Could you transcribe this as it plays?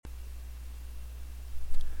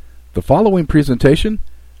The following presentation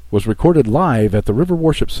was recorded live at the River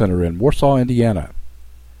Worship Center in Warsaw, Indiana.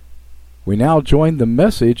 We now join the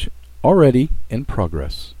message already in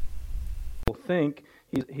progress. People think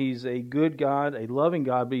he's a good God, a loving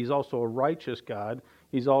God, but he's also a righteous God.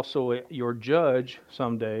 He's also your judge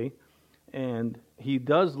someday, and he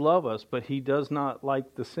does love us, but he does not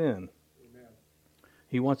like the sin. Amen.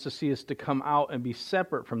 He wants to see us to come out and be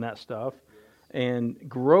separate from that stuff and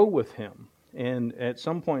grow with him. And at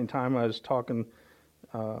some point in time, I was talking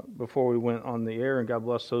before we went on the air, and God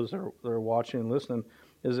bless those that are watching and listening,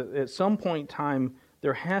 is that at some point in time,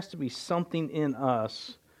 there has to be something in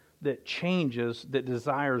us that changes, that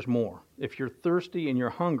desires more. If you're thirsty and you're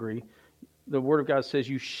hungry, the Word of God says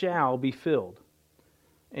you shall be filled.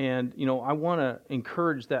 And, I want to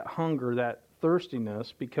encourage that hunger, that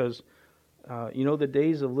thirstiness, because, the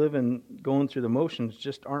days of living, going through the motions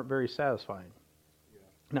just aren't very satisfying.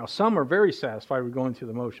 Now, some are very satisfied with going through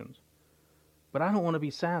the motions, but I don't want to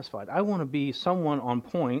be satisfied. I want to be someone on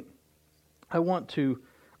point. I want to,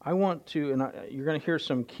 and you're going to hear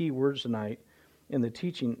some key words tonight in the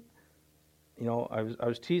teaching. I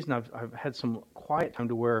was teasing. I've had some quiet time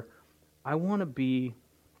to where I want to be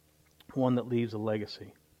one that leaves a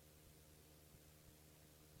legacy.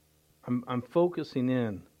 I'm focusing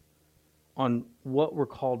in on what we're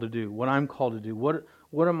called to do, what I'm called to do.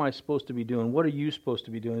 What am I supposed to be doing? What are you supposed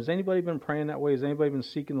to be doing? Has anybody been praying that way? Has anybody been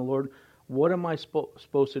seeking the Lord? What am I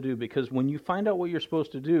supposed to do? Because when you find out what you're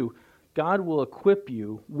supposed to do, God will equip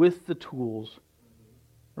you with the tools,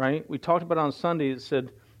 right? We talked about on Sunday, it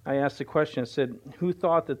said, I asked the question, it said, who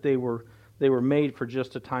thought that they were made for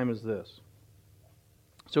just a time as this?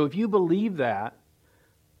 So if you believe that,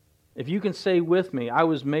 if you can say with me, I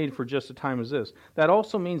was made for just a time as this, that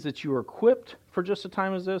also means that you are equipped for just a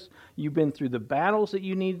time as this. You've been through the battles that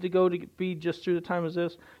you needed to go to be just through the time as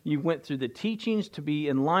this. You went through the teachings to be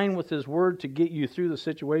in line with His Word to get you through the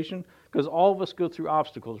situation, because all of us go through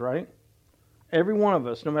obstacles, right? Every one of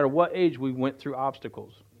us, no matter what age, we went through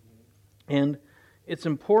obstacles. And it's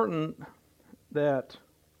important that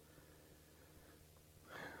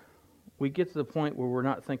we get to the point where we're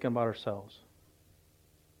not thinking about ourselves.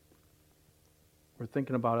 We're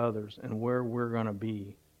thinking about others and where we're going to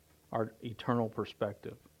be, our eternal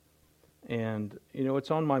perspective. And,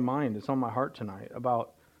 it's on my mind, it's on my heart tonight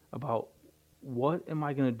about what am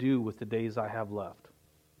I going to do with the days I have left?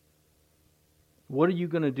 What are you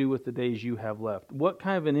going to do with the days you have left? What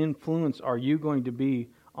kind of an influence are you going to be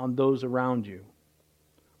on those around you?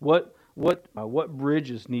 What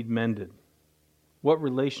bridges need mended? What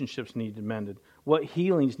relationships need to be mended? What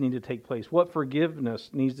healings need to take place? What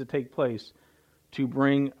forgiveness needs to take place to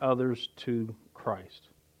bring others to Christ?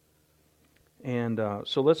 And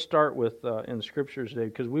so let's start with in the Scriptures today,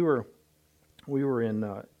 because we were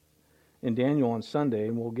in Daniel on Sunday,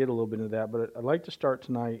 and we'll get a little bit into that. But I'd like to start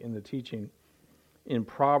tonight in the teaching in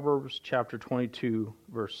Proverbs chapter 22,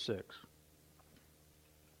 verse 6.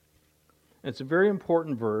 It's a very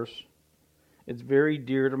important verse. It's very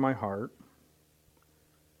dear to my heart.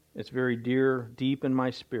 It's very deep in my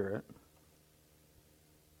spirit.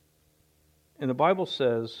 And the Bible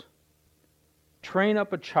says, train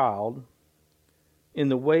up a child in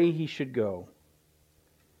the way he should go,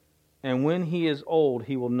 and when he is old,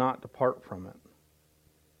 he will not depart from it.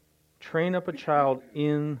 Train up a child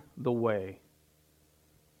in the way.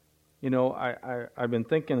 I've been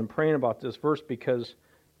thinking and praying about this verse because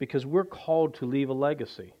we're called to leave a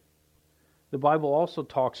legacy. The Bible also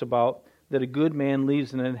talks about that a good man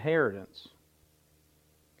leaves an inheritance.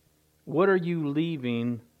 What are you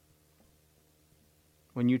leaving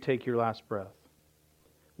when you take your last breath?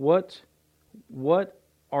 What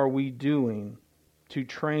are we doing to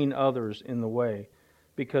train others in the way?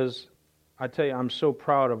 Because I tell you, I'm so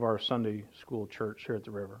proud of our Sunday school church here at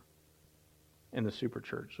the River, in the super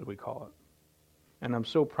church, as we call it. And I'm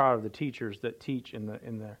so proud of the teachers that teach in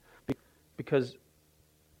there, because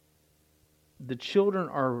the children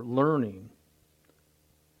are learning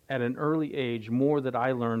at an early age more than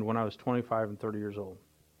I learned when I was 25 and 30 years old.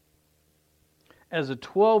 As a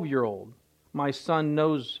 12-year-old, my son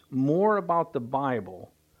knows more about the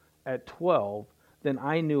Bible at 12 than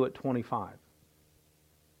I knew at 25.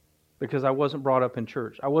 Because I wasn't brought up in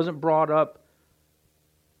church. I wasn't brought up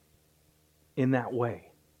in that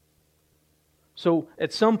way. So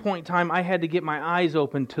at some point in time, I had to get my eyes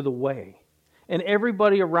open to the way. And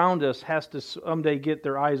everybody around us has to someday get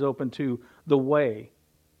their eyes open to the way.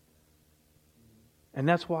 And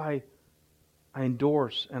that's why I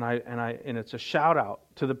endorse and it's a shout out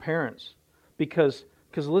to the parents, because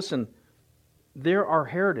listen, they're our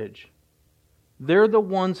heritage. They're the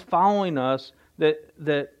ones following us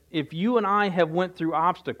that if you and I have went through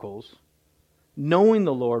obstacles, knowing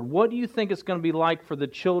the Lord, what do you think it's going to be like for the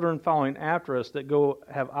children following after us that go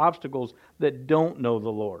have obstacles that don't know the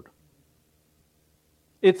Lord?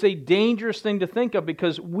 It's a dangerous thing to think of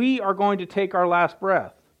because we are going to take our last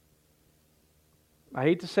breath. I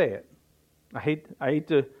hate to say it. I hate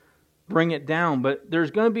to bring it down, but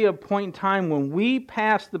there's going to be a point in time when we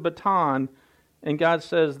pass the baton and God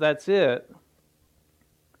says, that's it.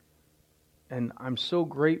 And I'm so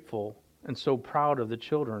grateful and so proud of the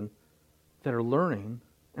children that are learning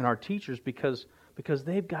and our teachers because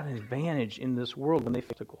they've got an advantage in this world when they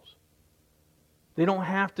face obstacles. They don't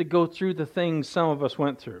have to go through the things some of us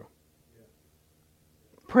went through.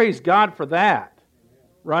 Praise God for that,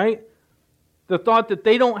 right? The thought that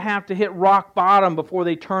they don't have to hit rock bottom before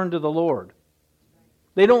they turn to the Lord.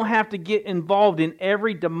 They don't have to get involved in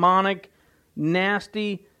every demonic,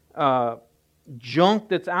 nasty junk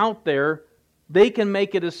that's out there. They can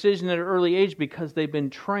make a decision at an early age because they've been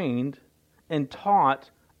trained and taught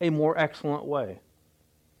a more excellent way.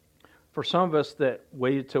 For some of us that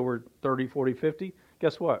waited till we're 30, 40, 50,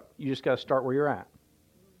 guess what? You just got to start where you're at.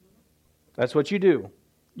 That's what you do.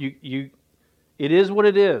 It is what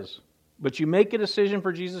it is. But you make a decision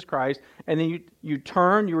for Jesus Christ, and then you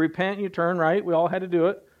turn, you repent, and you turn, right? We all had to do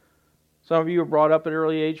it. Some of you were brought up at an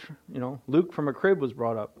early age. Luke from a crib was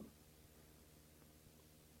brought up.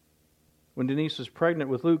 When Denise was pregnant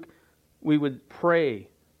with Luke, we would pray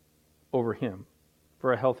over him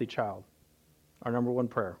for a healthy child. Our number one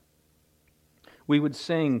prayer. We would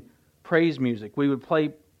sing praise music. We would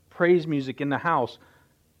play praise music in the house,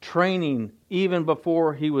 training even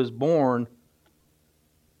before he was born,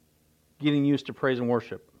 getting used to praise and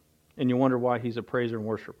worship. And you wonder why he's a praiser and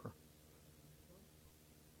worshiper.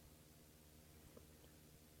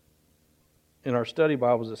 In our study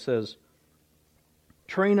Bibles it says,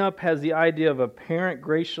 train up has the idea of a parent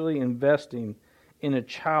graciously investing in a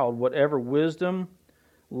child whatever wisdom,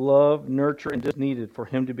 love, nurture, and is needed for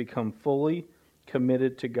him to become fully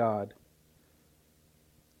committed to God.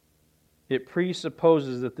 It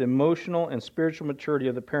presupposes that the emotional and spiritual maturity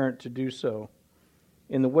of the parent to do so.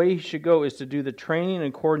 And the way he should go is to do the training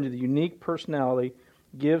according to the unique personality,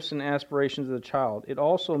 gifts, and aspirations of the child. It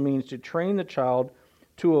also means to train the child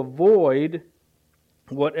to avoid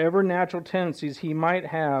whatever natural tendencies he might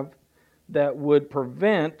have that would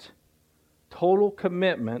prevent total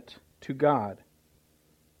commitment to God.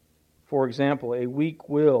 For example, a weak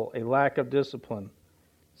will, a lack of discipline,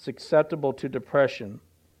 susceptible to depression.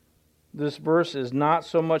 This verse is not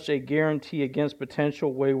so much a guarantee against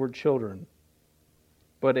potential wayward children,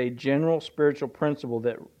 but a general spiritual principle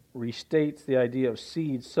that restates the idea of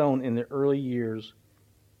seeds sown in the early years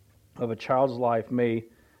of a child's life may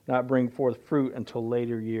not bring forth fruit until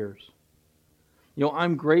later years.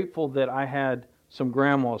 I'm grateful that I had some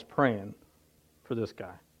grandmas praying for this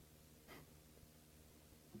guy.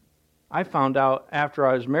 I found out after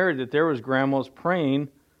I was married that there was grandmas praying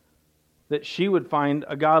that she would find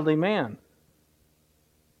a godly man.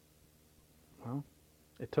 Well,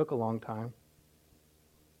 it took a long time.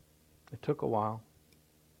 It took a while.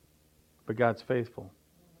 But God's faithful.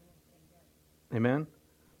 Amen?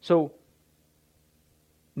 So,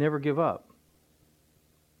 never give up.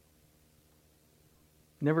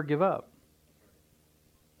 Never give up.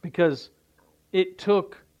 Because it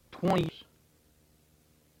took 20 years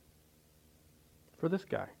for this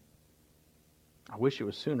guy. I wish it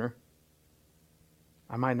was sooner.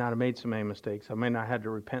 I might not have made so many mistakes. I might not have had to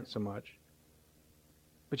repent so much.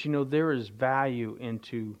 But there is value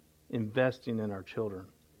into investing in our children.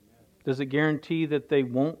 Does it guarantee that they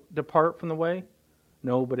won't depart from the way?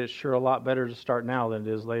 No, but it's sure a lot better to start now than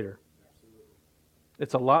it is later.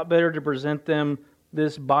 It's a lot better to present them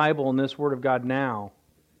this Bible and this Word of God now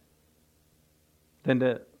than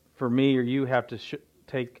to, for me or you, have to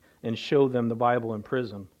take and show them the Bible in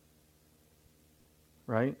prison.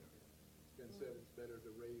 Right? It's been said it's better to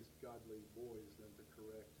raise godly boys than to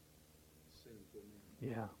correct sinful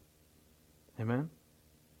men. Yeah. Amen?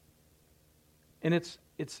 And it's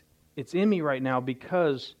in me right now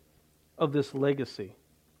because of this legacy.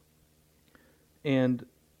 And,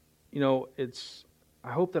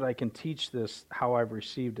 I hope that I can teach this how I've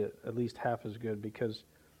received it at least half as good because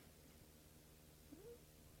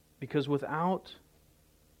without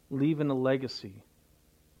leaving a legacy,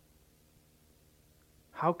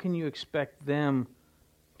 how can you expect them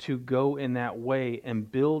to go in that way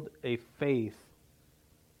and build a faith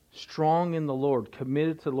strong in the Lord,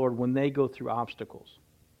 committed to the Lord when they go through obstacles?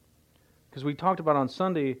 Because we talked about on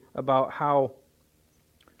Sunday about how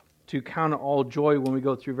to count it all joy when we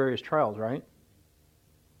go through various trials, right?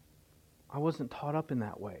 I wasn't taught up in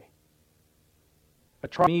that way. A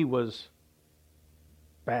trial for me was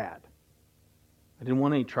bad. I didn't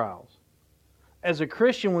want any trials. As a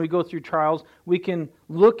Christian, when we go through trials, we can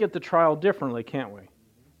look at the trial differently, can't we?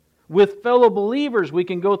 With fellow believers, we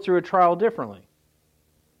can go through a trial differently.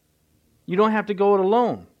 You don't have to go it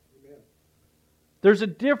alone. Amen. There's a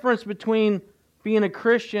difference between being a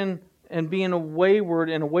Christian and being a wayward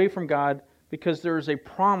and away from God, because there is a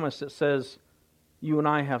promise that says you and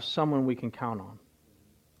I have someone we can count on.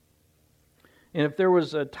 And if there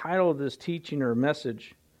was a title of this teaching or a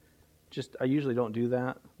message, I usually don't do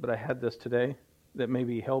that, but I had this today that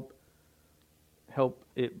maybe help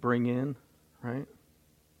it bring in, right?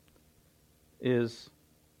 Is,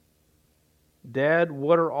 Dad,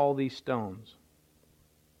 what are all these stones?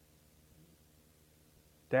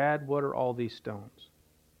 Dad, what are all these stones?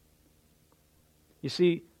 You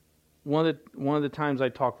see, one of the times I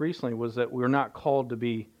talked recently was that we're not called to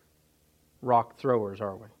be rock throwers,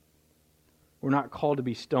 are we? We're not called to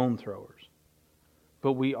be stone throwers.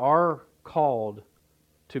 But we are called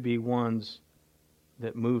to be ones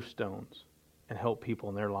that move stones and help people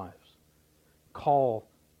in their lives. Call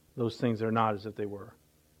those things that are not as if they were.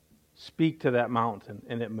 Speak to that mountain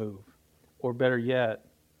and it move. Or better yet,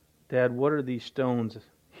 Dad, what are these stones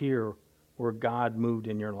here where God moved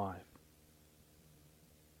in your life?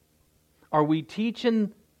 Are we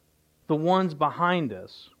teaching the ones behind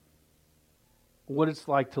us what it's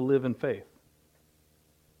like to live in faith?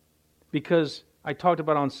 Because I talked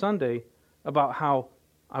about on Sunday about how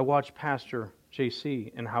I watched Pastor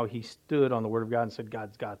JC and how he stood on the Word of God and said,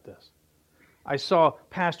 God's got this. I saw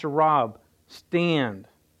Pastor Rob stand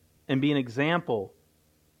and be an example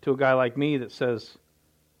to a guy like me that says,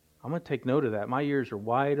 I'm going to take note of that. My ears are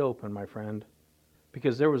wide open, my friend,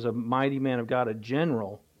 because there was a mighty man of God, a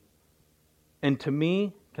general. And to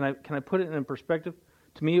me, can I put it in perspective?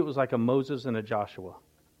 To me, it was like a Moses and a Joshua.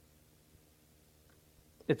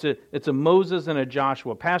 It's a Moses and a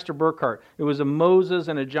Joshua. Pastor Burkhart, it was a Moses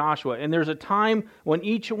and a Joshua. And there's a time when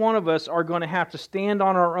each one of us are going to have to stand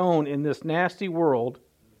on our own in this nasty world.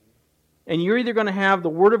 And you're either going to have the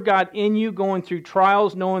Word of God in you going through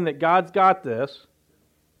trials knowing that God's got this,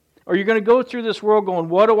 or you're going to go through this world going,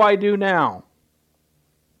 what do I do now?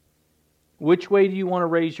 Which way do you want to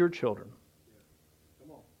raise your children?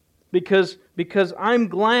 Because I'm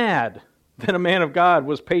glad that a man of God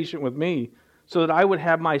was patient with me so that I would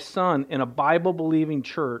have my son in a Bible-believing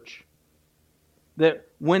church that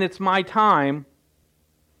when it's my time,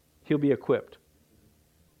 he'll be equipped.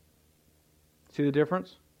 See the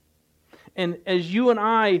difference? And as you and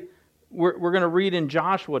I, we're going to read in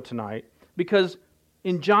Joshua tonight, because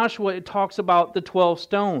in Joshua it talks about the 12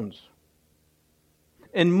 stones.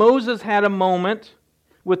 And Moses had a moment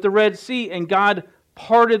with the Red Sea, and God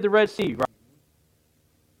parted the Red Sea.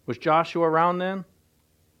 Was Joshua around then?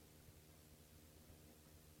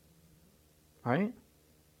 Right?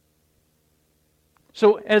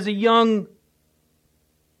 So as a young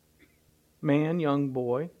man, young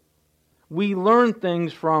boy, we learn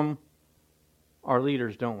things from our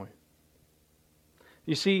leaders, don't we?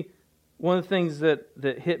 You see, one of the things that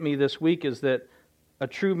hit me this week is that a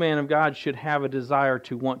true man of God should have a desire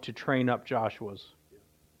to want to train up Joshuas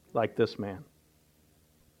like this man.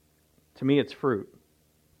 To me, it's fruit.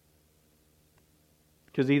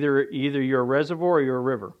 Because either you're a reservoir or you're a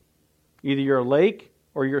river. Either you're a lake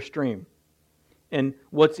or you're a stream. And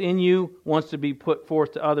what's in you wants to be put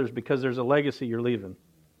forth to others because there's a legacy you're leaving.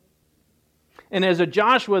 And as a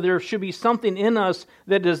Joshua, there should be something in us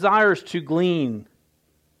that desires to glean.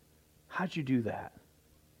 How'd you do that?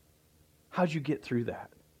 How'd you get through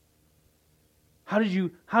that? How did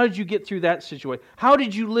you get through that situation? How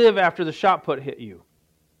did you live after the shot put hit you?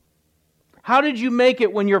 How did you make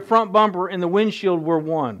it when your front bumper and the windshield were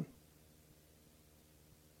one?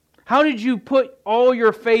 How did you put all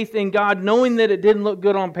your faith in God knowing that it didn't look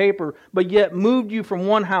good on paper, but yet moved you from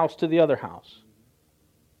one house to the other house?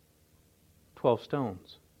 12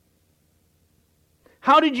 stones.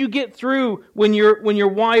 How did you get through when your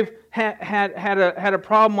wife had a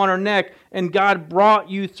problem on her neck and God brought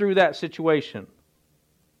you through that situation?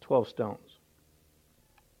 12 stones.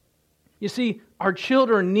 You see, our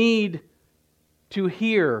children need to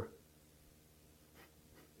hear.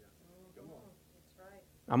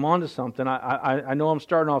 I'm on to something. I know I'm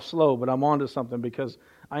starting off slow, but I'm on to something because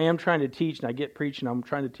I am trying to teach, and I get preaching. I'm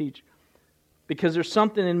trying to teach because there's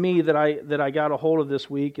something in me that I got a hold of this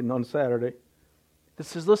week and on Saturday that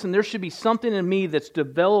says, listen, there should be something in me that's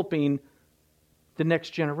developing the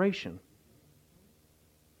next generation.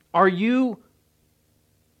 Are you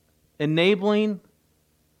enabling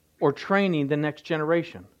or training the next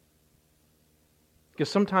generation? Because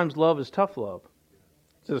sometimes love is tough love.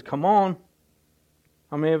 It says, come on.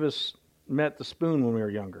 How many of us met the spoon when we were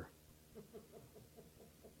younger?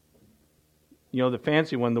 You know, the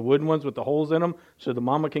fancy one, the wooden ones with the holes in them, so the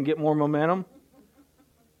mama can get more momentum.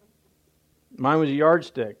 Mine was a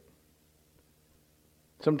yardstick.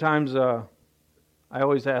 Sometimes I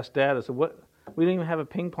always ask Dad, I said, "What? We didn't even have a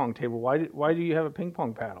ping pong table. Why do you have a ping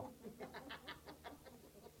pong paddle?"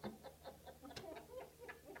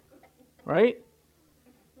 Right?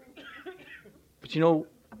 But you know,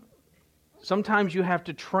 sometimes you have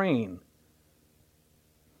to train.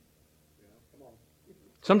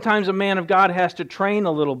 Sometimes a man of God has to train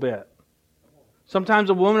a little bit. Sometimes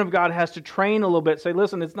a woman of God has to train a little bit. Say,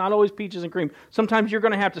 listen, it's not always peaches and cream. Sometimes you're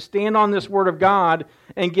going to have to stand on this Word of God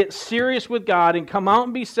and get serious with God and come out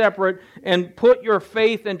and be separate and put your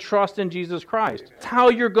faith and trust in Jesus Christ. It's how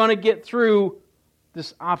you're going to get through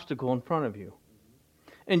this obstacle in front of you.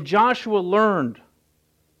 And Joshua learned,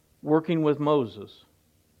 working with Moses,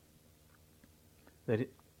 that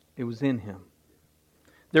it was in him.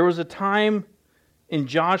 There was a time in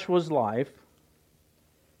Joshua's life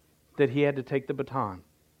that he had to take the baton.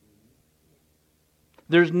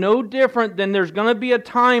 There's no different than there's going to be a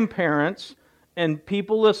time, parents, and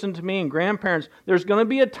people listen to me, and grandparents, there's going to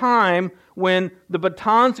be a time when the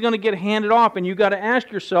baton's going to get handed off, and you got to ask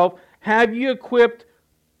yourself, have you equipped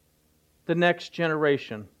the next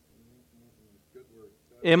generation?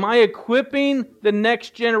 Am I equipping the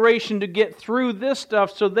next generation to get through this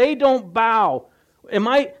stuff so they don't bow? Am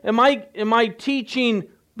I teaching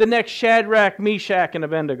the next Shadrach, Meshach, and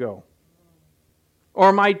Abednego? Or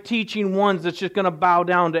am I teaching ones that's just going to bow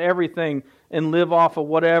down to everything and live off of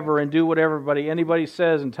whatever and do what anybody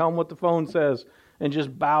says and tell them what the phone says and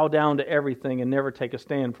just bow down to everything and never take a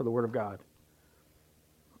stand for the Word of God?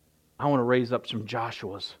 I want to raise up some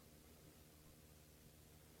Joshuas.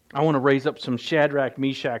 I want to raise up some Shadrach,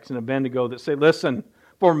 Meshachs, and Abednego that say, listen,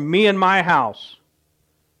 for me and my house,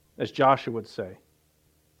 as Joshua would say.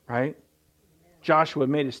 Right? Joshua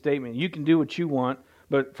made a statement. You can do what you want,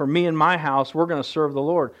 but for me and my house, we're going to serve the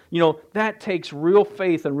Lord. You know, that takes real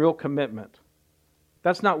faith and real commitment.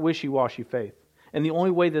 That's not wishy-washy faith. And the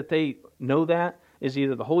only way that they know that is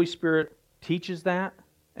either the Holy Spirit teaches that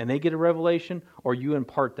and they get a revelation, or you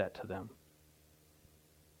impart that to them.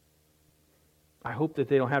 I hope that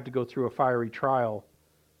they don't have to go through a fiery trial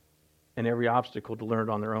and every obstacle to learn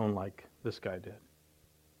it on their own like this guy did.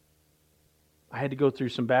 I had to go through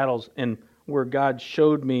some battles and where God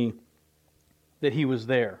showed me that He was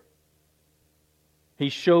there. He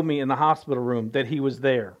showed me in the hospital room that He was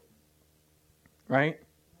there. Right?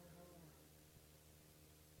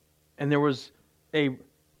 And there was a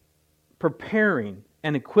preparing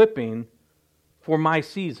and equipping for my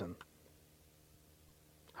season.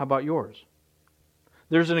 How about yours?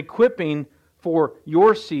 There's an equipping for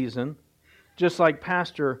your season, just like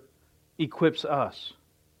Pastor equips us.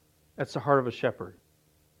 That's the heart of a shepherd.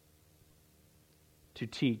 To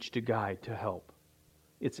teach, to guide, to help.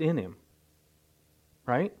 It's in him.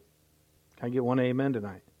 Right? Can I get one amen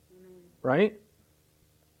tonight? Right?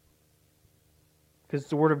 Because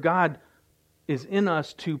the Word of God is in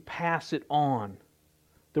us to pass it on.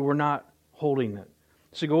 That we're not holding it.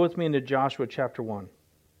 So go with me into Joshua chapter 1.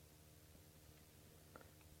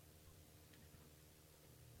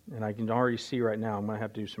 And I can already see right now I'm going to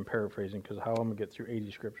have to do some paraphrasing because how I'm going to get through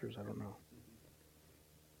 80 scriptures, I don't know.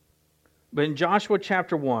 But in Joshua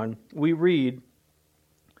chapter 1, we read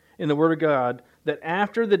in the Word of God that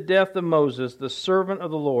after the death of Moses, the servant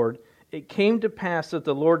of the Lord, it came to pass that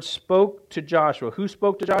the Lord spoke to Joshua. Who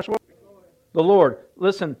spoke to Joshua? The Lord.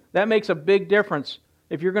 Listen, that makes a big difference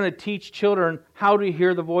if you're going to teach children how to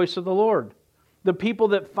hear the voice of the Lord. The people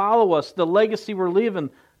that follow us, the legacy we're leaving,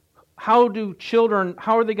 how are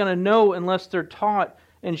they going to know unless they're taught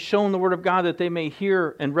and shown the Word of God that they may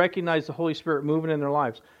hear and recognize the Holy Spirit moving in their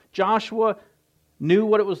lives? Joshua knew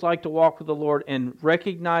what it was like to walk with the Lord and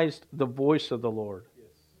recognized the voice of the Lord.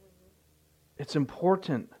 It's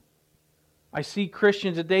important. I see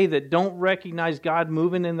Christians today that don't recognize God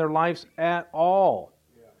moving in their lives at all.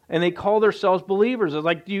 And they call themselves believers. It's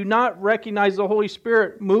like, do you not recognize the Holy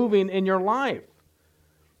Spirit moving in your life?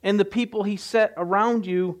 And the people He set around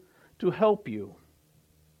you to help you.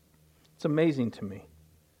 It's amazing to me.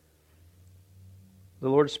 The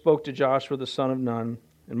Lord spoke to Joshua the son of Nun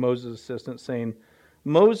and Moses' assistant, saying,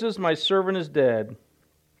 Moses, my servant, is dead.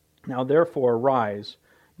 Now therefore arise,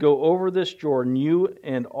 go over this Jordan, you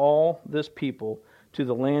and all this people, to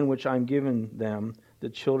the land which I'm giving them, the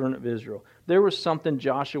children of Israel. There was something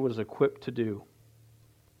Joshua was equipped to do.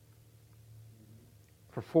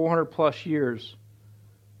 For 400 plus years,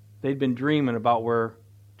 they'd been dreaming about where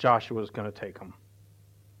Joshua was going to take them.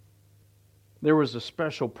 There was a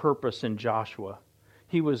special purpose in Joshua.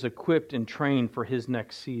 he was equipped and trained for his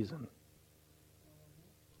next season.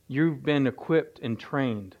 You've been equipped and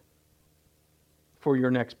trained for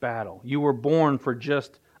your next battle. You were born for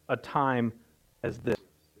just a time as this.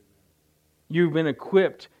 You've been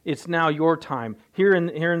equipped. It's now your time. Here in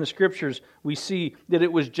the Scriptures, we see that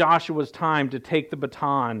it was Joshua's time to take the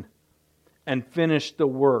baton and finish the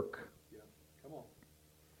work.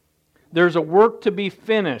 There's a work to be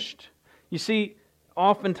finished. You see,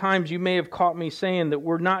 oftentimes you may have caught me saying that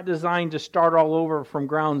we're not designed to start all over from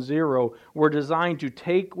ground zero. We're designed to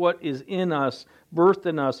take what is in us, birthed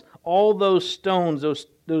in us, all those stones,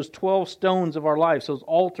 those 12 stones of our lives, those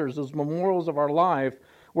altars, those memorials of our life,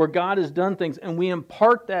 where God has done things, and we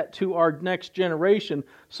impart that to our next generation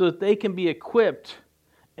so that they can be equipped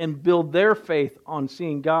and build their faith on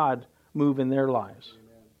seeing God move in their lives.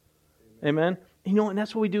 Amen? You know, and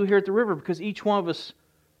that's what we do here at the river, because each one of us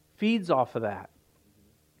feeds off of that.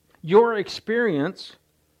 Your experience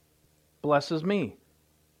blesses me.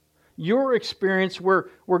 Your experience where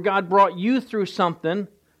God brought you through something,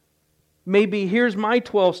 maybe here's my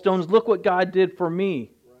 12 stones, look what God did for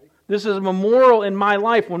me. This is a memorial in my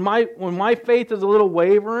life. When my faith is a little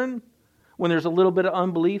wavering, when there's a little bit of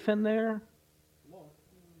unbelief in there,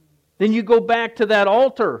 then you go back to that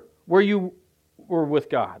altar where you were with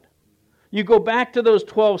God. You go back to those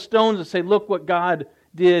 12 stones and say, look what God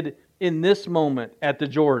did in this moment at the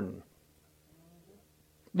Jordan.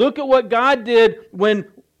 Look at what God did when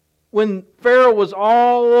Pharaoh was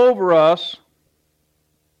all over us.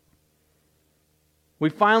 We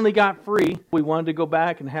finally got free. We wanted to go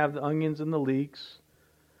back and have the onions and the leeks.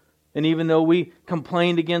 And even though we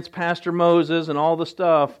complained against Pastor Moses and all the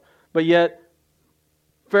stuff, but yet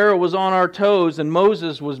Pharaoh was on our toes, and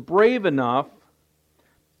Moses was brave enough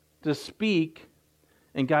to speak,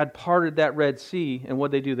 and God parted that Red Sea, and what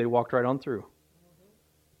did they do? They walked right on through.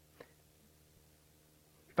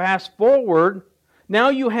 Fast forward, now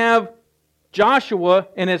you have Joshua,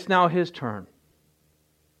 and it's now his turn.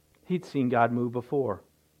 He'd seen God move before.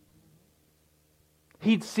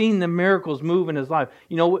 He'd seen the miracles move in his life.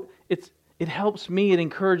 You know, it helps me, it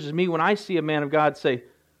encourages me when I see a man of God say,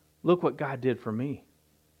 look what God did for me.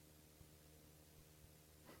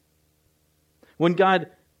 When God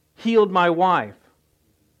healed my wife,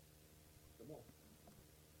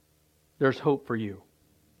 there's hope for you.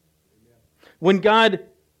 When God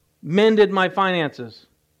mended my finances,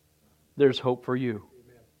 there's hope for you.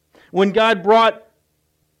 When God brought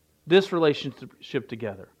this relationship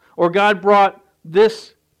together, or God brought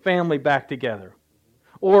this family back together,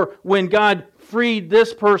 or when God freed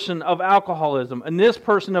this person of alcoholism and this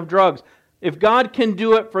person of drugs, if God can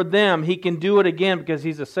do it for them, He can do it again, because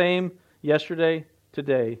He's the same yesterday,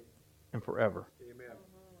 today, and forever. Amen.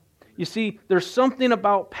 You see, there's something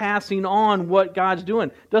about passing on what God's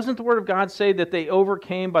doing. Doesn't the Word of God say that they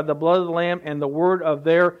overcame by the blood of the Lamb and the word of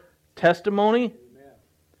their testimony? Amen.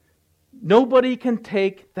 Nobody can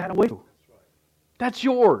take that away. That's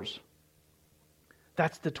yours.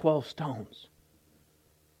 That's the 12 stones.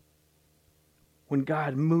 When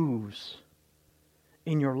God moves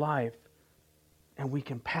in your life and we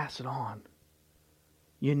can pass it on.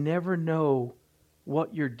 You never know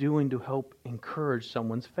what you're doing to help encourage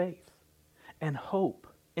someone's faith and hope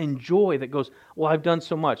and joy that goes, well, I've done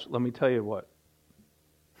so much. Let me tell you what.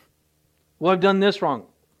 Well, I've done this wrong.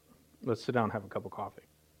 Let's sit down and have a cup of coffee.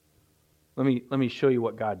 Let me show you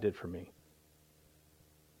what God did for me.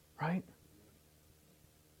 Right?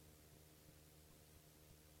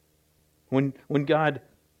 When God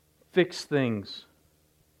fixed things,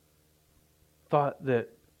 thought that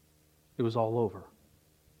it was all over.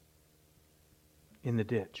 In the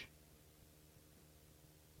ditch.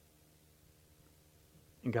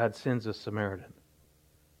 And God sends a Samaritan.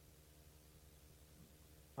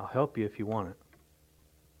 I'll help you if you want it.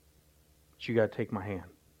 But you got to take my hand.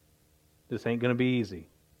 This ain't going to be easy.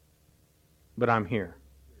 But I'm here.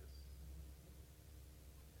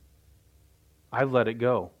 I've let it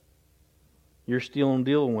go. You're still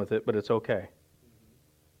dealing with it, but it's okay.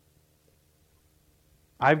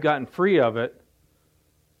 I've gotten free of it.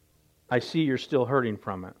 I see you're still hurting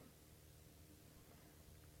from it.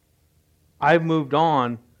 I've moved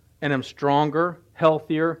on and am stronger,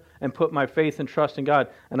 healthier, and put my faith and trust in God.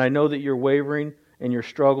 And I know that you're wavering and you're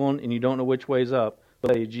struggling and you don't know which way's up.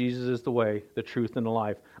 But Jesus is the way, the truth, and the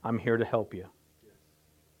life. I'm here to help you.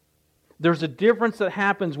 There's a difference that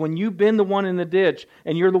happens when you've been the one in the ditch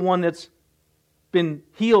and you're the one that's been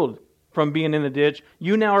healed from being in the ditch.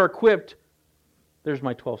 You now are equipped. There's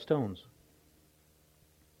my 12 stones.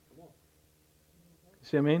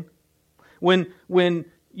 See what I mean? When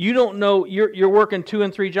you don't know, you're working 2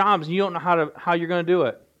 and 3 jobs and you don't know how you're going to do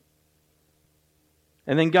it.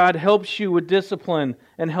 And then God helps you with discipline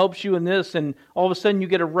and helps you in this, and all of a sudden you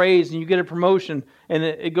get a raise and you get a promotion, and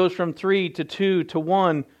it goes from 3 to 2 to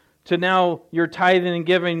 1 to now you're tithing and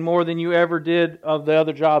giving more than you ever did of the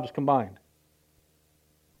other jobs combined.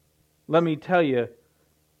 Let me tell you,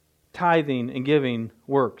 tithing and giving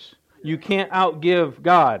works. You can't outgive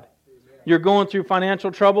God. You're going through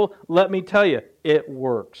financial trouble, let me tell you, it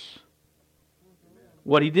works.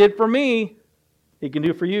 What He did for me, He can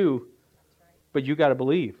do for you. But you got to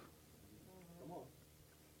believe.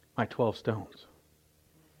 My 12 stones.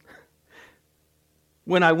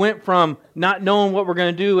 When I went from not knowing what we're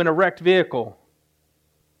going to do in a wrecked vehicle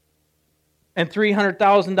and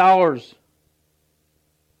 $300,000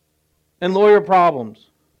 and lawyer problems,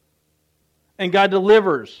 and God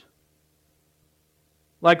delivers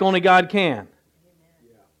like only God can.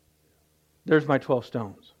 There's my 12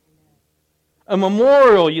 stones. A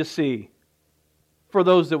memorial, you see, for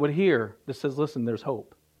those that would hear, that says, listen, there's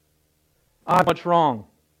hope. What's wrong?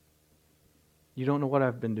 You don't know what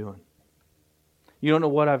I've been doing. You don't know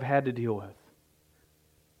what I've had to deal with.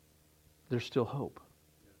 There's still hope.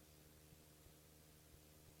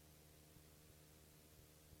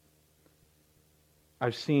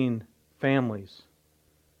 I've seen families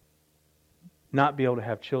not be able to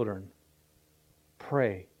have children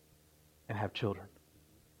pray and have children.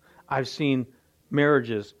 I've seen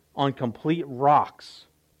marriages on complete rocks,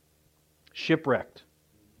 shipwrecked.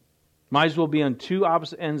 Might as well be on two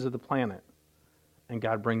opposite ends of the planet, and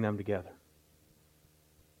God bring them together.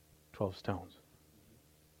 12 stones.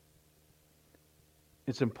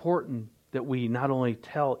 It's important that we not only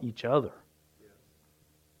tell each other,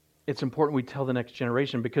 it's important we tell the next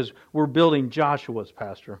generation, because we're building Joshua's,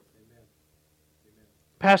 Pastor. Amen.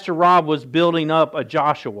 Pastor Rob was building up a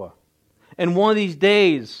Joshua. And one of these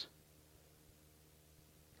days,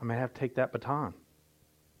 I may have to take that baton.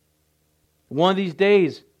 One of these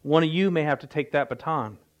days, one of you may have to take that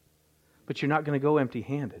baton. But you're not going to go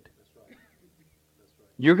empty-handed. That's right.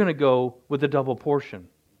 You're going to go with a double portion.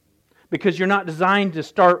 Because you're not designed to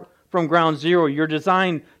start from ground zero. You're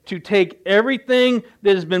designed to take everything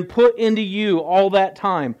that has been put into you all that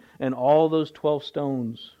time, and all those 12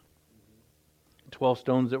 stones. 12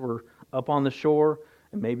 stones that were up on the shore,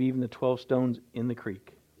 and maybe even the 12 stones in the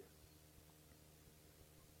creek.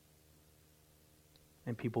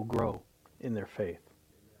 And people grow in their faith.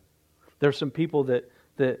 There's some people that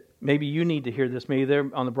maybe you need to hear this, maybe they're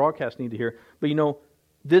on the broadcast need to hear, but you know,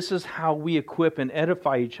 this is how we equip and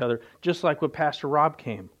edify each other, just like when Pastor Rob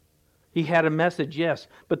came. He had a message, yes,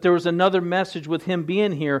 but there was another message with him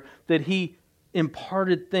being here, that he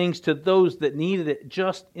imparted things to those that needed it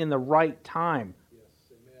just in the right time. Yes,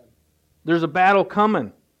 amen. There's a battle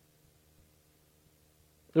coming.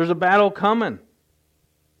 There's a battle coming.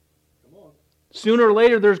 Come on. Sooner or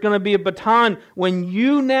later, there's going to be a baton when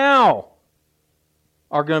you now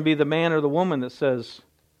are going to be the man or the woman that says,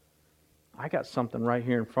 I got something right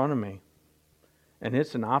here in front of me, and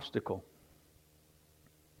it's an obstacle.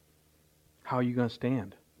 How are you going to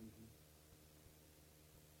stand?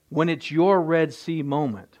 When it's your Red Sea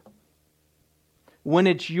moment, when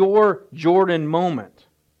it's your Jordan moment,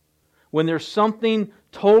 when there's something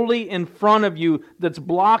totally in front of you that's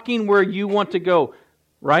blocking where you want to go,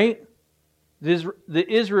 right? The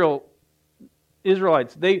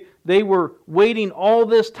Israelites, they were waiting all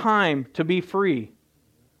this time to be free.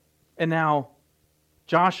 And now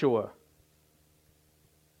Joshua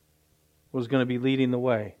was going to be leading the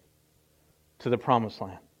way to the promised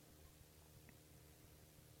land.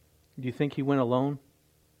 Do you think he went alone?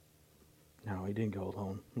 No, he didn't go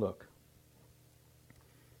alone. Look.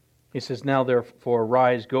 He says, now therefore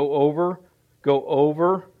arise, go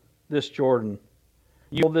over this Jordan,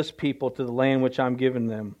 you this people to the land which I'm giving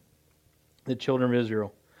them, the children of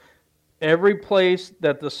Israel. Every place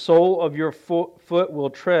that the sole of your foot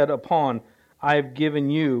will tread upon, I have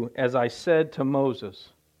given you, as I said to Moses.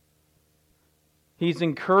 He's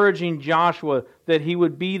encouraging Joshua that he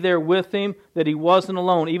would be there with him, that he wasn't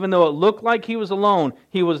alone. Even though it looked like he was alone,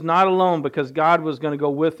 he was not alone, because God was going to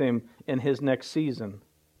go with him in his next season,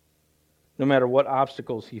 no matter what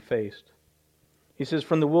obstacles he faced. He says,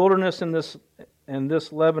 from the wilderness and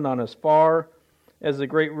this Lebanon, as far as the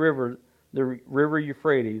great river, the river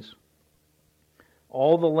Euphrates,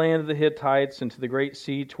 all the land of the Hittites, and to the great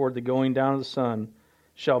sea toward the going down of the sun,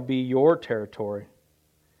 shall be your territory.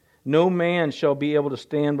 No man shall be able to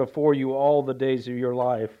stand before you all the days of your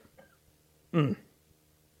life. Look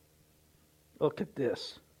at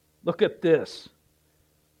this. Look at this.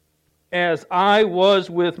 As I was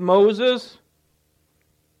with Moses,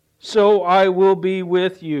 so I will be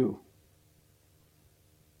with you.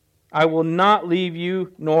 I will not leave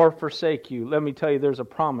you nor forsake you. Let me tell you, there's a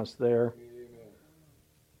promise there.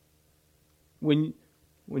 When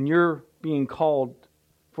you're being called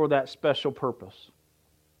for that special purpose,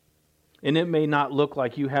 and it may not look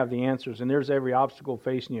like you have the answers, and there's every obstacle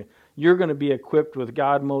facing you, you're going to be equipped with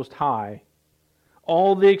God Most High.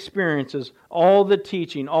 All the experiences, all the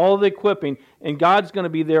teaching, all the equipping, and God's going to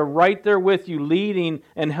be there right there with you, leading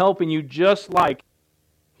and helping you just like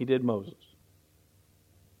He did Moses.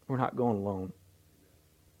 We're not going alone.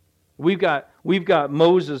 We've got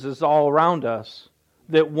Moseses all around us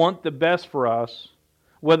that want the best for us,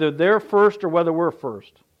 whether they're first or whether we're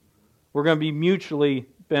first. We're going to be mutually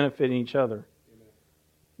benefiting each other.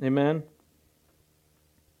 Amen?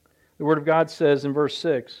 The Word of God says in verse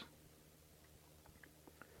 6,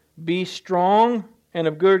 Be strong and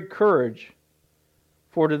of good courage,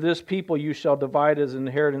 for to this people you shall divide as an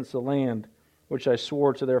inheritance the land which I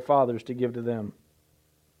swore to their fathers to give to them.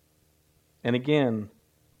 And again,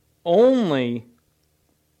 only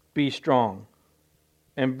be strong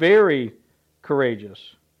and very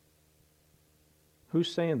courageous.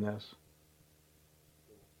 Who's saying this?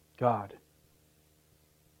 God.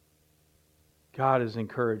 God is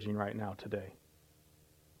encouraging right now today.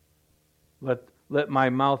 Let my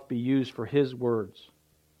mouth be used for His words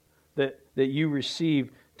that you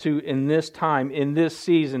receive to in this time, in this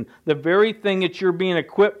season, the very thing that you're being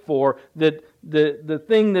equipped for, that the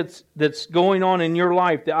thing that's going on in your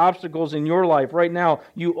life, the obstacles in your life right now,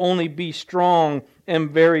 you only be strong and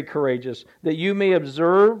very courageous, that you may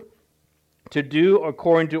observe to do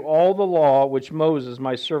according to all the law which Moses,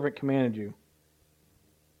 my servant, commanded you.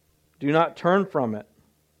 Do not turn from it.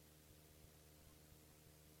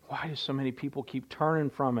 Why do so many people keep turning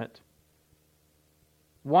from it?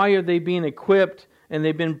 Why are they being equipped and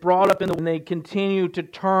they've been brought up and they continue to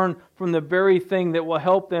turn from the very thing that will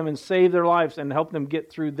help them and save their lives and help them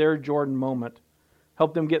get through their Jordan moment,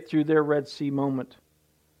 help them get through their Red Sea moment?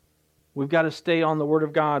 We've got to stay on the Word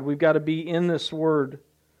of God. We've got to be in this Word.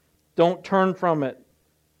 Don't turn from it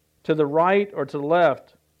to the right or to the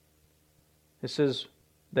left. It says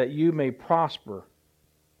that you may prosper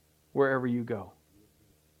wherever you go.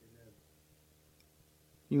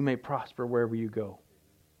 You may prosper wherever you go.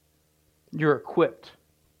 You're equipped.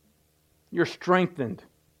 You're strengthened.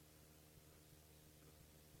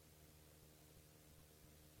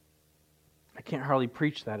 I can't hardly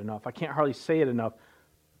preach that enough. I can't hardly say it enough.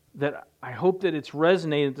 That I hope that it's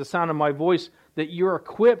resonated at the sound of my voice, that you're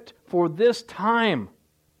equipped for this time.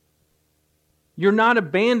 You're not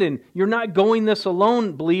abandoned. You're not going this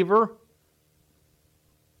alone, believer.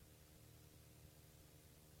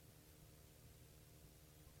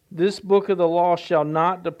 This book of the law shall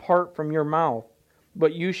not depart from your mouth,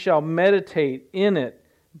 but you shall meditate in it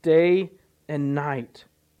day and night.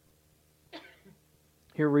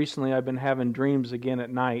 Here recently I've been having dreams again at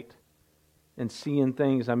night and seeing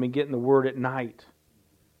things. I've been getting the Word at night.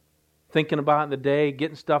 Thinking about it in the day,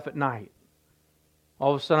 getting stuff at night.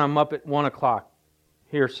 All of a sudden I'm up at 1 o'clock,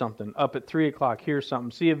 hear something. Up at 3 o'clock, hear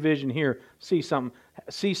something. See a vision here, see something.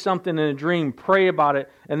 See something in a dream, pray about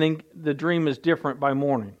it, and then the dream is different by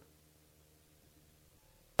morning.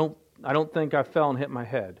 I don't think I fell and hit my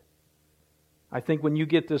head. I think when you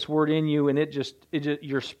get this Word in you and it just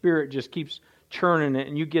your spirit just keeps churning it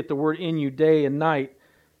and you get the Word in you day and night,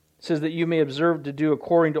 it says that you may observe to do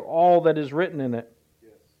according to all that is written in it.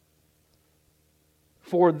 Yes.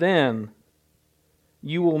 For then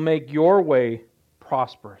you will make your way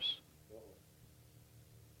prosperous.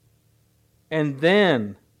 And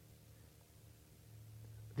then,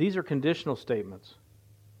 these are conditional statements.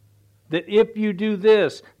 That if you do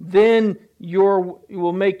this, then you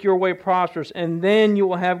will make your way prosperous, and then you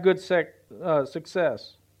will have good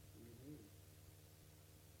success.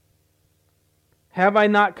 Have I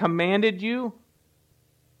not commanded you?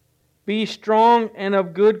 Be strong and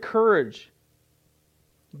of good courage.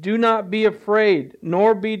 Do not be afraid,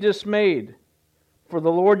 nor be dismayed, for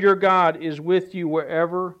the Lord your God is with you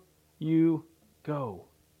wherever you go.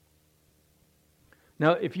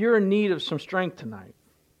 Now, if you're in need of some strength tonight,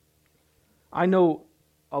 I know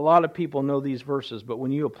a lot of people know these verses, but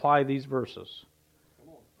when you apply these verses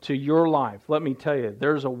to your life, let me tell you,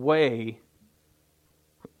 there's a way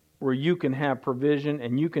where you can have provision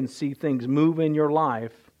and you can see things move in your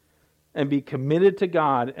life and be committed to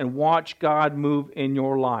God and watch God move in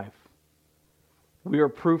your life. We are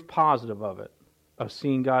proof positive of it, of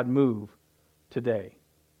seeing God move today.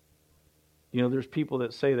 You know, there's people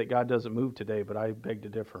that say that God doesn't move today, but I beg to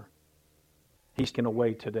differ. He's taken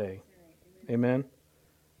away today. Amen.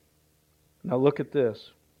 Now look at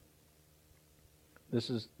this. This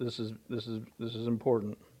is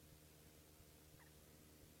important.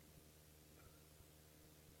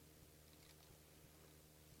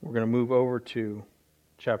 we're going to move over to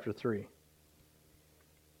chapter 3.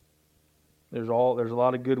 There's a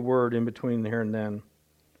lot of good word in between here and then,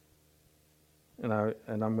 and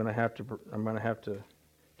I'm going to have to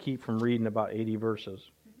keep from reading about 80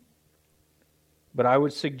 verses. But I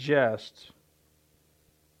would suggest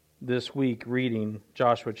this week reading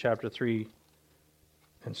Joshua chapter 3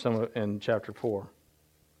 and chapter 4,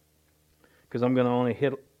 because I'm going to only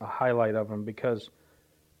hit a highlight of them, because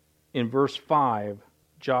in verse 5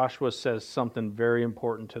 Joshua says something very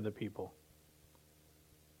important to the people.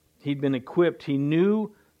 He'd been equipped. He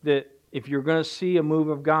knew that if you're going to see a move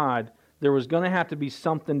of God, there was going to have to be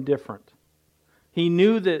something different. He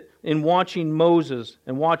knew that in watching Moses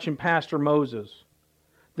and watching Pastor Moses,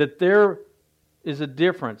 that there is a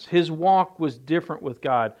difference. His walk was different with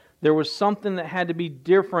God. There was something that had to be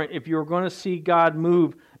different if you were going to see God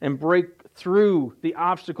move and break through the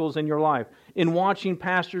obstacles in your life. In watching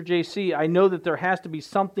Pastor JC, I know that there has to be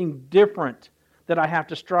something different that I have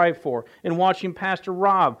to strive for. In watching Pastor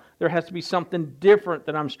Rob, there has to be something different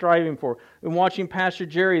that I'm striving for. In watching Pastor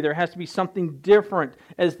Jerry, there has to be something different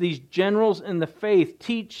as these generals in the faith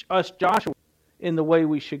teach us Joshua in the way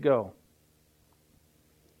we should go.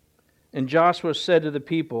 And Joshua said to the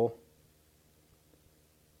people,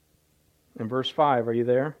 in verse 5, are you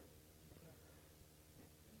there?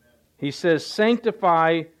 He says,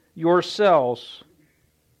 sanctify yourselves.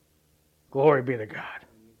 Glory be to God.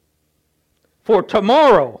 For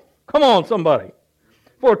tomorrow, come on somebody,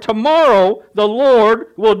 for tomorrow the Lord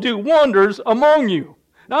will do wonders among you.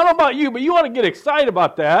 Now, I don't know about you, but you ought to get excited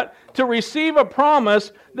about that, to receive a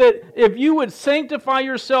promise that if you would sanctify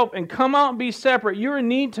yourself and come out and be separate, you're in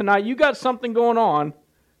need tonight, you got something going on,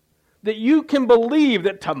 that you can believe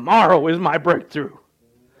that tomorrow is my breakthrough.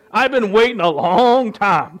 I've been waiting a long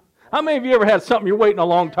time. How many of you ever had something you're waiting a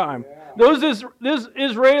long time? Those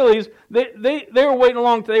Israelis, they were waiting a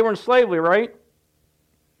long time. They were in slavery, right?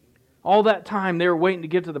 All that time they were waiting to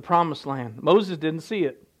get to the promised land. Moses didn't see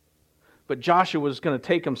it. But Joshua was going to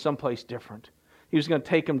take them someplace different. He was going to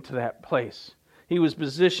take them to that place. He was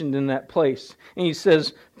positioned in that place. And he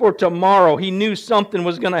says, for tomorrow, he knew something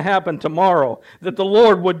was going to happen tomorrow, that the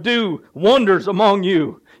Lord would do wonders among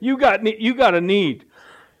you. You got a need.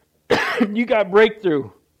 You got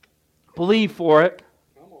breakthrough. Believe for it.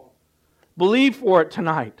 Believe for it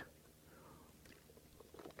tonight.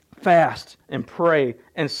 Fast and pray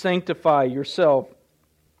and sanctify yourself.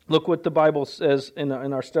 Look what the Bible says in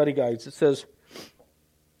our study guides. It says,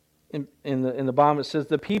 in the bottom, it says,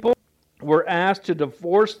 the people were asked to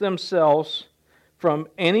divorce themselves from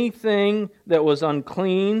anything that was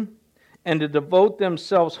unclean and to devote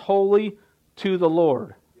themselves wholly to the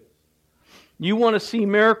Lord. You want to see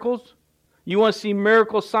miracles? You want to see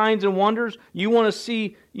miracle signs and wonders? You want to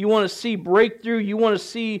see breakthrough? You want to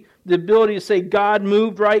see the ability to say, God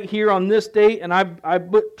moved right here on this date and I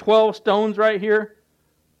put 12 stones right here?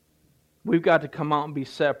 We've got to come out and be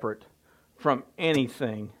separate from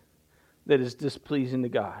anything that is displeasing to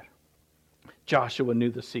God. Joshua knew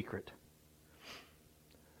the secret.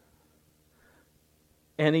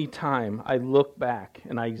 Anytime I look back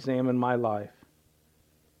and I examine my life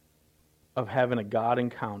of having a God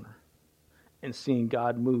encounter and seeing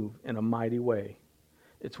God move in a mighty way,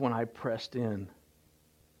 it's when I pressed in.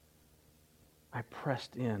 I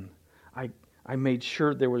pressed in. I made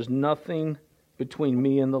sure there was nothing between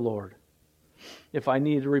me and the Lord. If I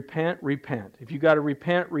needed to repent, repent. If you got to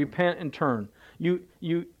repent and turn. You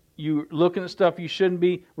looking at stuff you shouldn't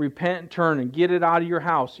be, repent and turn and get it out of your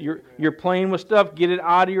house. You're playing with stuff, get it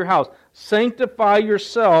out of your house. Sanctify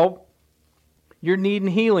yourself. You're needing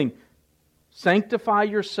healing. Sanctify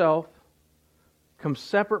yourself. Come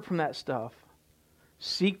separate from that stuff.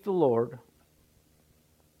 Seek the Lord.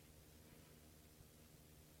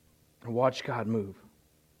 And watch God move.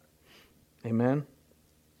 Amen?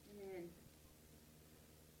 Amen.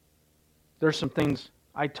 There's some things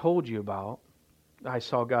I told you about that I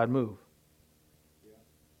saw God move. Yeah.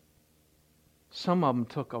 Some of them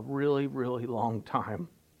took a really, really long time.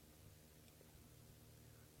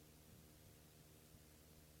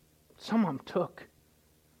 Some of them took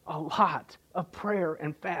a lot of prayer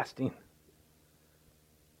and fasting.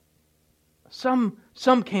 Some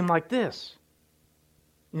came like this.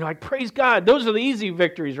 Like, praise God, those are the easy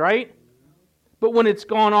victories, right? But when it's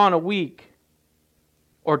gone on a week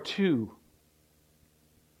or 2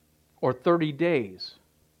 or 30 days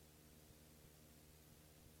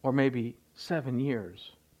or maybe 7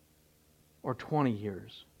 years or 20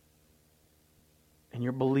 years and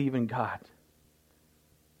you're believing God,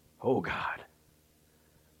 oh God,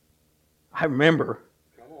 I remember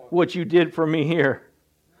what you did for me here.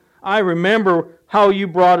 I remember how you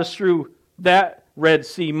brought us through that Red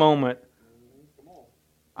Sea moment. Come on.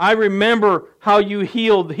 I remember how you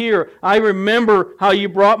healed here. I remember how you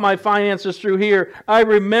brought my finances through here. I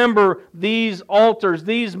remember these altars,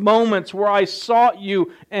 these moments where I sought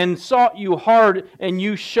you and sought you hard and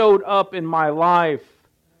you showed up in my life.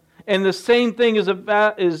 And the same thing is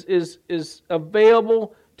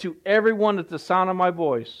available to everyone at the sound of my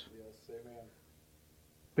voice. Yes, amen.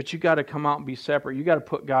 But you got to come out and be separate. You got to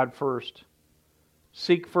put God first.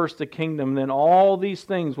 Seek first the kingdom, then all these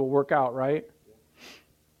things will work out, right?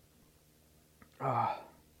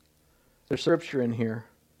 There's scripture in here.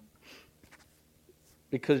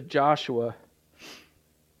 Because Joshua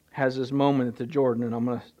has this moment at the Jordan, and I'm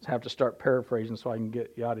going to have to start paraphrasing so I can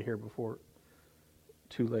get you out of here before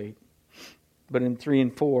it's too late. But in 3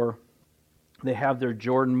 and 4, they have their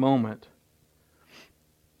Jordan moment.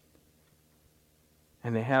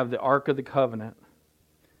 And they have the Ark of the Covenant.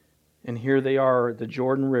 And here they are at the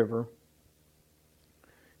Jordan River.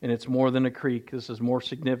 And it's more than a creek. This is more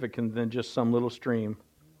significant than just some little stream.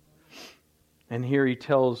 And here he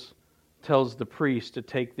tells the priest to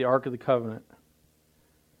take the Ark of the Covenant.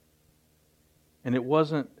 And it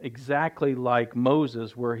wasn't exactly like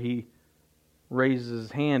Moses where he raises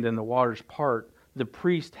his hand and the waters part. The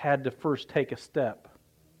priest had to first take a step.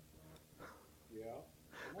 Yeah.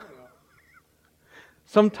 Come on now.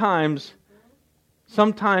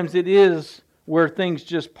 Sometimes it is where things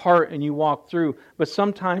just part and you walk through. But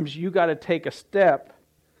sometimes you got to take a step.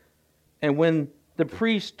 And when the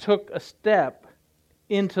priest took a step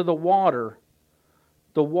into the water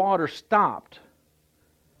stopped.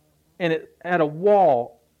 And it at a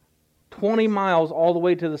wall 20 miles all the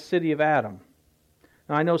way to the city of Adam.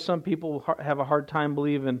 Now I know some people have a hard time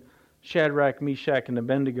believing Shadrach, Meshach, and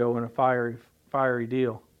Abednego in a fiery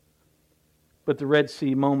deal. But the Red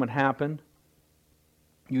Sea moment happened.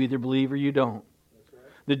 You either believe or you don't. That's right.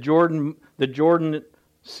 The Jordan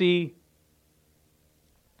Sea,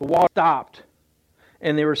 the water stopped.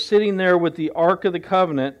 And they were sitting there with the Ark of the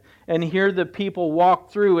Covenant. And here the people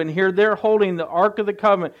walk through. And here they're holding the Ark of the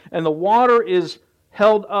Covenant. And the water is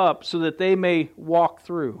held up so that they may walk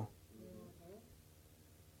through.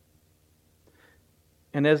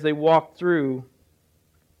 And as they walked through,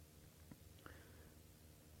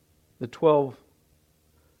 the 12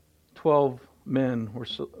 men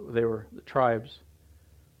they were the tribes,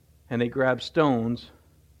 and they grabbed stones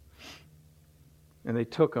and they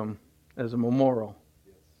took them as a memorial.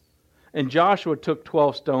 Yes. And Joshua took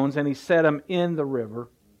 12 stones and he set them in the river.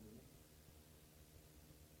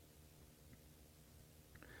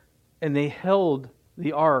 And they held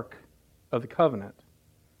the Ark of the Covenant.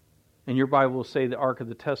 And your Bible will say the Ark of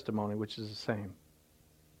the Testimony, which is the same.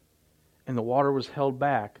 And the water was held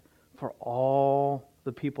back for all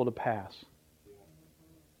the people to pass.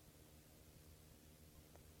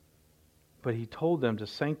 But he told them to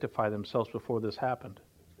sanctify themselves before this happened.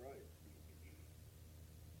 That's right.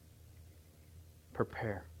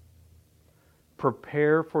 Prepare.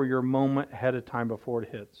 Prepare for your moment ahead of time before it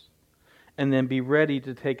hits. And then be ready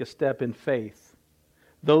to take a step in faith.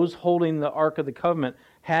 Those holding the Ark of the Covenant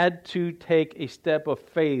had to take a step of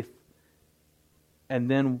faith, and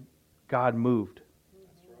then God moved.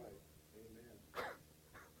 That's right. Amen.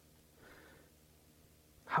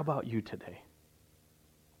 How about you today?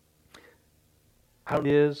 How it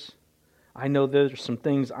is, I know there's some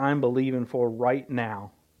things I'm believing for right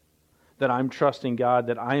now, that I'm trusting God,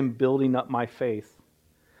 that I am building up my faith.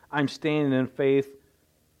 I'm standing in faith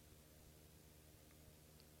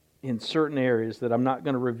in certain areas that I'm not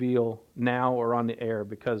going to reveal now or on the air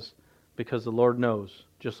because the Lord knows,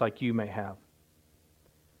 just like you may have.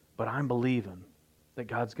 But I'm believing that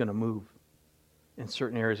God's going to move in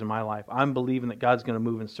certain areas of my life. I'm believing that God's going to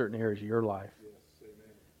move in certain areas of your life. Yes.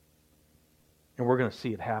 Amen. And we're going to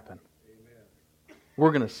see it happen. Amen.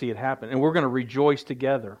 We're going to see it happen. And we're going to rejoice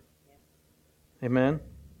together. Amen?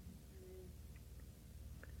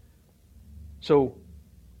 So,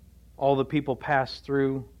 all the people passed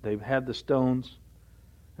through. They had the stones.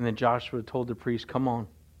 And then Joshua told the priest, come on.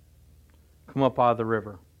 Come up out of the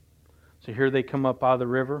river. So here they come up out of the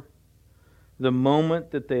river. The moment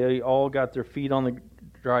that they all got their feet on the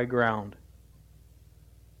dry ground,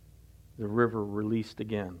 the river released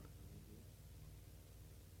again.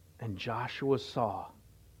 And Joshua saw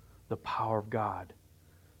the power of God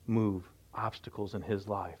move obstacles in his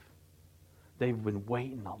life. They've been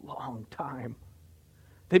waiting a long time.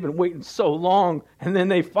 They've been waiting so long, and then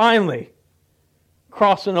they finally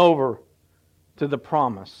crossing over to the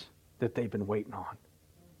promise that they've been waiting on.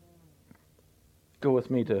 Go with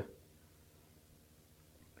me to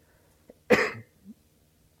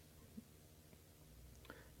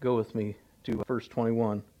verse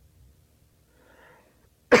 21.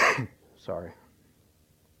 sorry.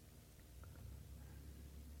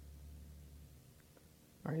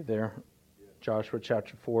 Are you there? Joshua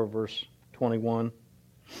chapter 4, verse 21.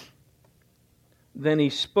 Then he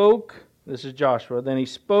spoke, this is Joshua, then he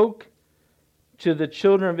spoke to the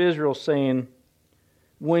children of Israel, saying,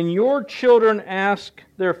 when your children ask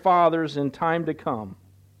their fathers in time to come,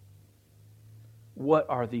 what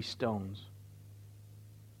are these stones?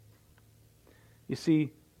 You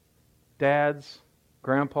see, dads,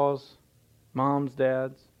 grandpas, moms,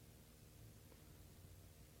 dads,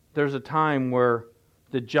 there's a time where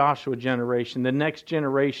the Joshua generation, the next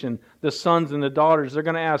generation, the sons and the daughters, they're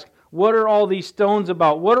going to ask, what are all these stones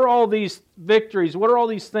about? What are all these victories? What are all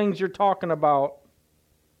these things you're talking about?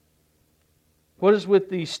 What is with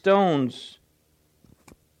these stones?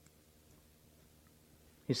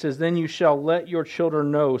 He says, then you shall let your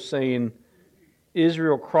children know, saying,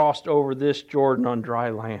 Israel crossed over this Jordan on dry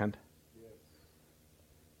land.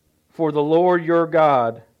 For the Lord your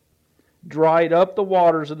God dried up the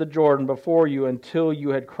waters of the Jordan before you until you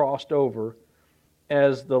had crossed over,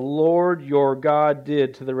 as the Lord your God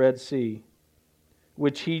did to the Red Sea,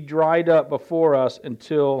 which He dried up before us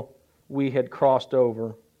until we had crossed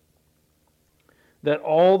over, that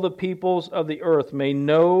all the peoples of the earth may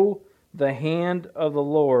know the hand of the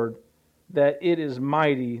Lord, that it is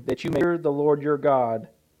mighty, that you may fear the Lord your God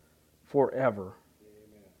forever.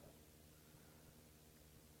 Amen.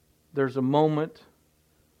 There's a moment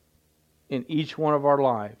in each one of our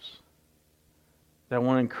lives that I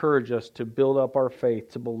want to encourage us to build up our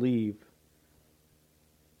faith, to believe.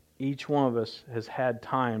 Each one of us has had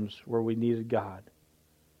times where we needed God.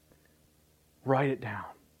 Write it down.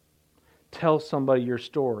 Tell somebody your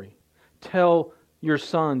story. Tell your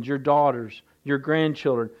sons, your daughters, your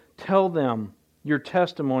grandchildren. Tell them your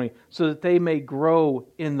testimony so that they may grow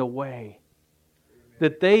in the way. Amen.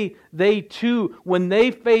 That they too, when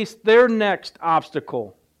they face their next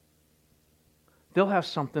obstacle, they'll have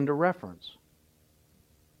something to reference.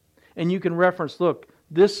 And you can reference, look,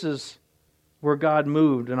 this is where God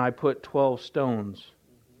moved and I put 12 stones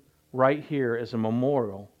right here as a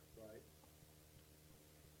memorial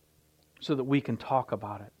so that we can talk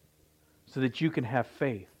about it, so that you can have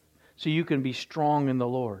faith, so you can be strong in the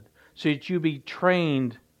Lord, so that you be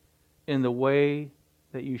trained in the way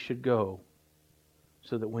that you should go,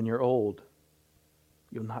 so that when you're old,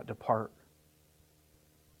 you'll not depart.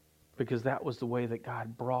 Because that was the way that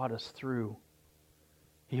God brought us through.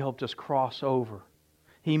 He helped us cross over.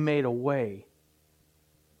 He made a way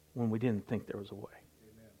when we didn't think there was a way.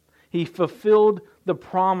 Amen. He fulfilled the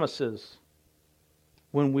promises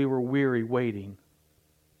when we were weary waiting.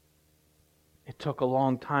 It took a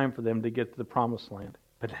long time for them to get to the promised land.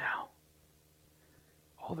 But now,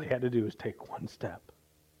 all they had to do was take one step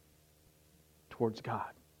towards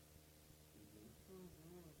God.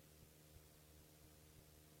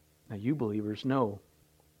 Now you believers know,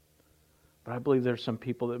 but I believe there's some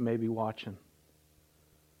people that may be watching.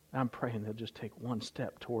 I'm praying they'll just take one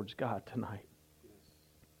step towards God tonight.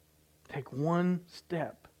 Take one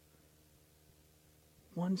step.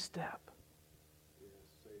 One step.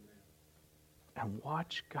 And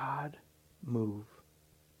watch God move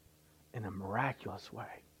in a miraculous way.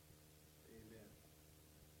 Amen.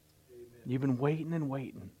 Amen. You've been waiting and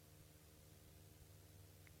waiting.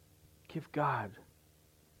 Give God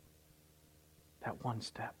that one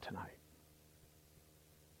step tonight.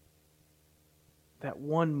 That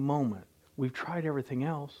one moment. We've tried everything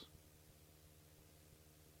else.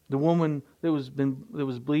 The woman that was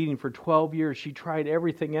bleeding for 12 years, she tried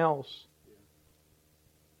everything else.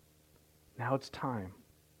 Now it's time.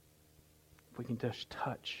 If we can just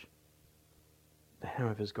touch the hem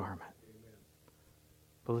of His garment. Amen.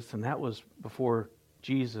 But listen, that was before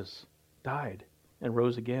Jesus died and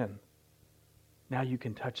rose again. Now you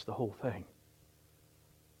can touch the whole thing.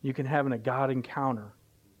 You can have a God encounter.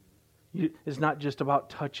 It's not just about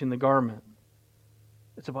touching the garment.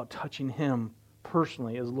 It's about touching Him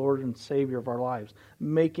personally as Lord and Savior of our lives.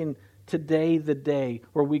 Making today the day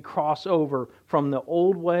where we cross over from the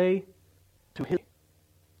old way to His.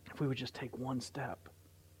 If we would just take one step,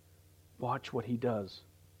 watch what He does.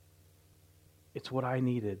 It's what I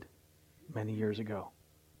needed many years ago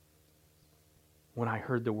when I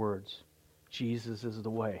heard the words, Jesus is the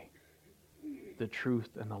way, the truth,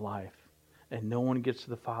 and the life, and no one gets to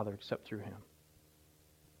the Father except through Him.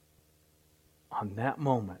 On that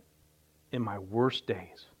moment, in my worst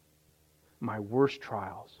days, my worst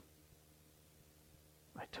trials,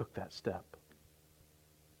 I took that step.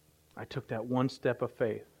 I took that one step of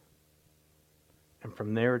faith. And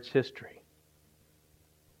from there it's history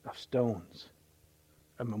of stones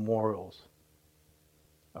and memorials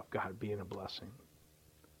of God being a blessing.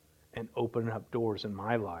 and open up doors in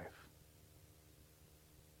my life.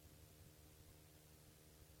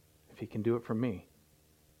 If He can do it for me,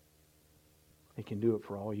 He can do it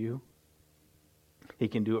for all you. He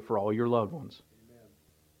can do it for all your loved ones. Amen.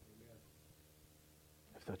 Amen.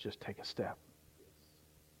 If they'll just take a step.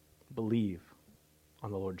 Believe on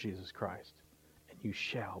the Lord Jesus Christ, and you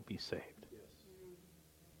shall be saved. Yes.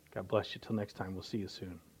 God bless you. Till next time. We'll see you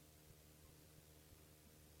soon.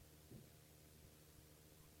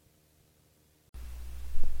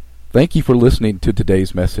 Thank you for listening to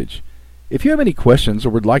today's message. If you have any questions or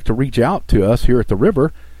would like to reach out to us here at the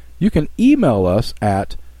River, you can email us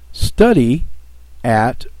at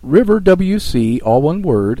study@riverwc, all one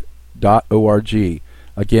word, .org.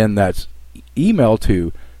 Again, that's email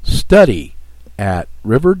to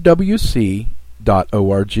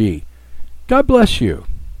study@riverwc.org. God bless you.